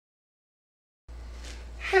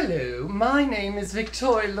Hello, my name is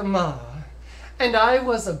Victoria Lamarr, and I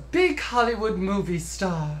was a big Hollywood movie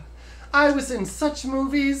star. I was in such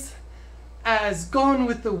movies as Gone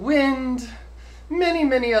with the Wind,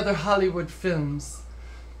 many other Hollywood films.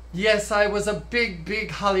 Yes, I was a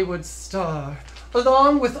big Hollywood star,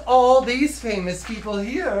 along with all these famous people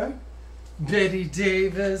here. Betty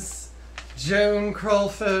Davis, Joan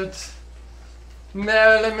Crawford,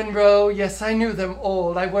 Marilyn Monroe. Yes, I knew them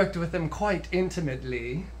all. I worked with them quite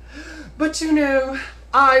intimately. But you know,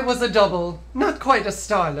 I was a double, not quite a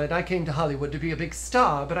starlet. I came to Hollywood to be a big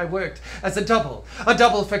star, but I worked as a double. A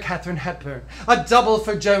double for Katharine Hepburn, a double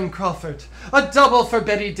for Joan Crawford, a double for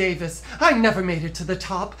Betty Davis. I never made it to the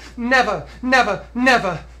top. Never.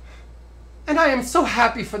 And I am so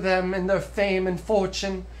happy for them and their fame and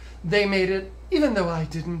fortune. They made it, even though I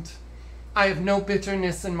didn't. I have no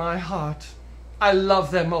bitterness in my heart. I love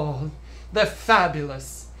them all. They're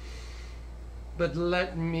fabulous. But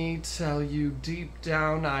let me tell you, deep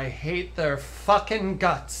down, I hate their fucking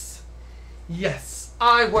guts. Yes,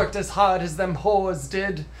 I worked as hard as them whores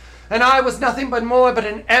did, and I was nothing but more but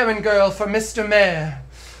an errand girl for Mr. Mayor.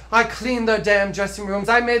 I cleaned their damn dressing rooms,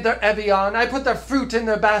 I made their Evian, I put their fruit in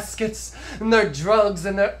their baskets, and their drugs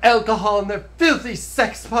and their alcohol and their filthy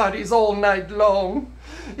sex parties all night long.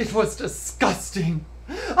 It was disgusting.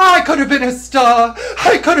 I could have been a star.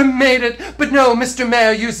 I could have made it. But no, Mr.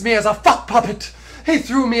 Mayor used me as a fuck puppet. He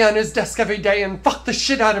threw me on his desk every day and fucked the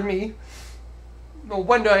shit out of me. No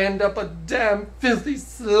wonder I end up a damn filthy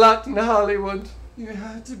slut in Hollywood. You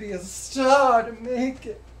had to be a star to make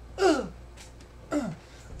it.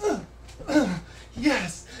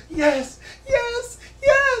 Yes.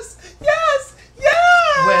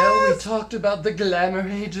 Well, we talked about the glamour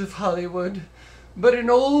age of Hollywood. But an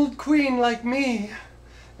old queen like me,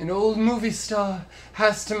 an old movie star,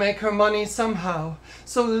 has to make her money somehow.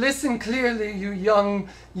 So listen clearly, you young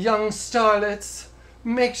starlets.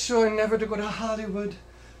 Make sure never to go to Hollywood.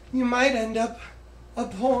 You might end up a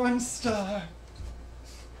porn star.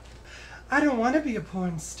 I don't want to be a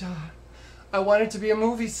porn star. I wanted to be a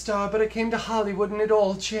movie star, but I came to Hollywood and it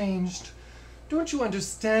all changed. Don't you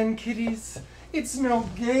understand, kiddies? It's no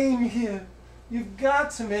game here. You've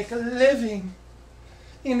got to make a living.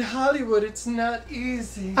 In Hollywood, it's not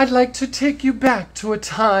easy. I'd like to take you back to a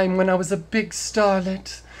time when I was a big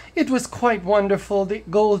starlet. It was quite wonderful, the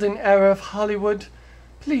golden era of Hollywood.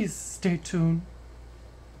 Please stay tuned.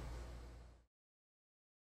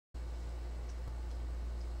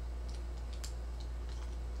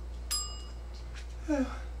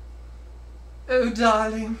 Oh,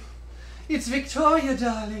 darling. It's Victoria,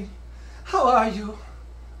 darling. How are you?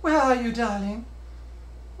 Where are you, darling?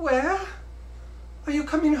 Where? Are you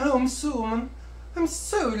coming home soon? I'm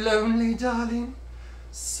so lonely, darling.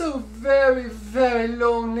 So very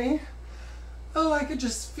lonely. Oh, I could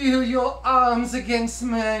just feel your arms against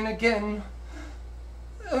mine again.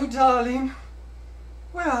 Oh, darling.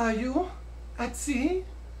 Where are you? At sea?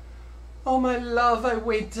 Oh, my love, I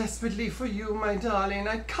wait desperately for you, my darling.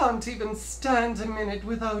 I can't even stand a minute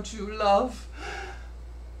without you, love.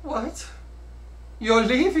 What? You're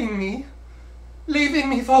leaving me? Leaving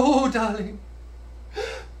me for who, darling?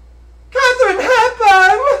 Katharine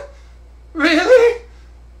Hepburn! Really?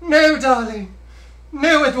 No, darling.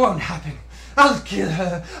 No, it won't happen. I'll kill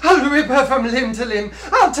her. I'll rip her from limb to limb.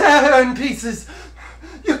 I'll tear her in pieces.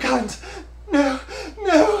 You can't. No.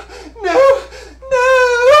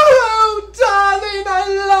 Darling, I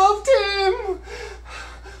loved him.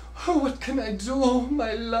 Oh, what can I do?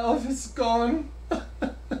 My love is gone.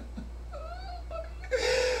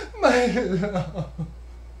 My love.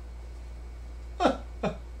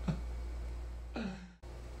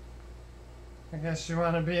 I guess you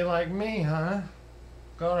want to be like me, huh?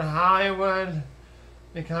 Go to Hollywood,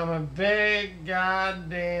 become a big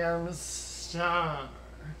goddamn star.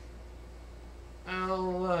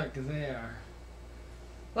 Oh, look there.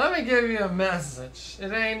 Let me give you a message.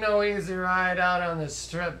 It ain't no easy ride out on the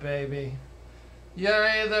strip, baby. You're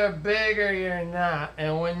either big or you're not,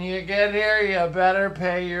 and when you get here, you better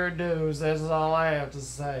pay your dues. That's all I have to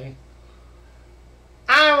say.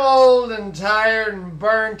 I'm old and tired and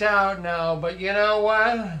burnt out now, but you know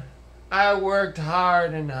what? I worked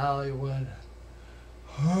hard in Hollywood.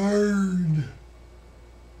 Hard.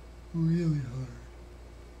 Really hard.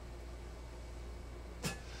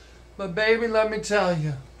 But baby, let me tell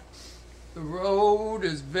you, the road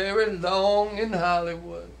is very long in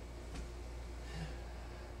Hollywood.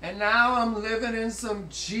 And now I'm living in some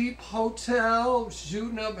cheap hotel,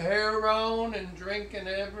 shooting up heroin and drinking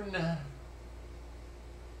every night.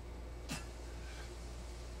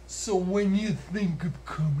 So when you think of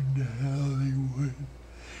coming to Hollywood,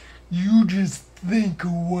 You just think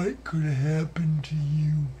of what could happen to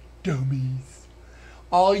you, dummies.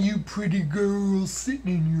 All you pretty girls sitting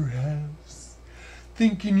in your house,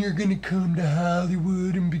 thinking you're gonna come to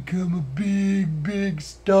Hollywood and become a big, big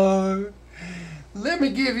star. Let me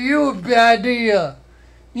give you a idea.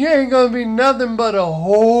 You ain't gonna be nothing but a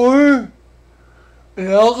whore, An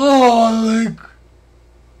alcoholic,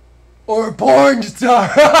 or a porn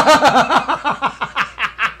star.